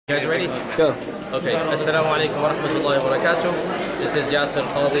You guys ready? Go. Okay. Assalamu alaikum wa rahmatullahi wa barakatuh. This is Yasir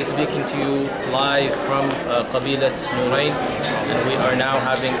Qadi speaking to you live from Qabeelat Nurayn, and we are now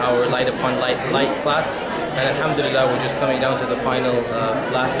having our Light Upon Light Lite class. And alhamdulillah, we're just coming down to the final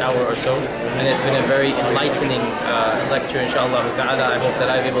last hour or so, and it's been a very enlightening lecture, inshallah ta'ala. I hope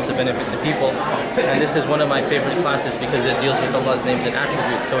that I'm able to benefit the people. And this is one of my favorite classes because it deals with Allah's names and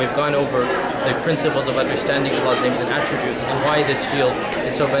attributes. So we've gone over the principles of understanding Allah's names and attributes and why this field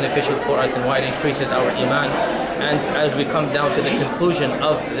is so beneficial for us and why it increases our iman. And as we come down to the conclusion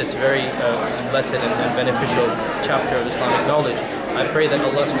of this very blessed and beneficial chapter of Islamic knowledge, I pray that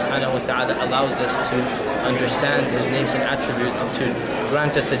Allah subhanahu wa ta'ala allows us to understand His names and attributes and to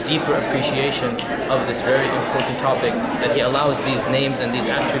grant us a deeper appreciation of this very important topic, that He allows these names and these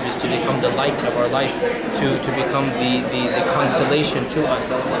attributes to become the light of our life, to become the consolation to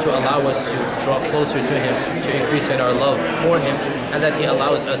us, to allow us to draw closer to Him, to increase in our love for Him, and that He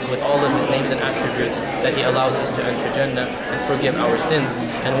allows us with all of His names and attributes, that He allows us to enter Jannah and forgive our sins.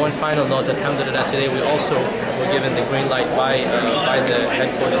 And one final note, alhamdulillah, today we also were given the green light by the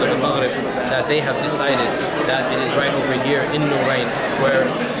headquarters of AlMaghrib that they have decided that it is right over here in Nurayn where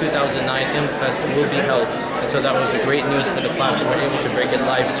 2009 IlmFest will be held. And so that was a great news for the class, and we're able to break it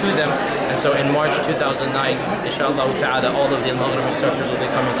live to them. And so in March 2009, inshallah ta'ala, all of the AlMaghrib instructors will be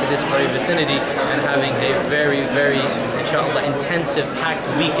coming to this very vicinity and having a very, very, inshallah, intensive, packed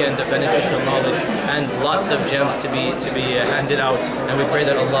weekend of beneficial knowledge and lots of gems to be handed out. And we pray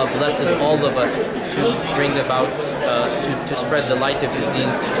that Allah blesses all of us to bring about, to spread the light of His deen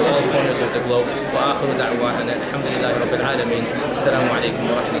to all corners of the globe. Wa akhiru da'wana alhamdulillahi rabbil alameen. Assalamu alaikum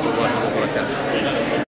wa rahmatullahi wa barakatuh.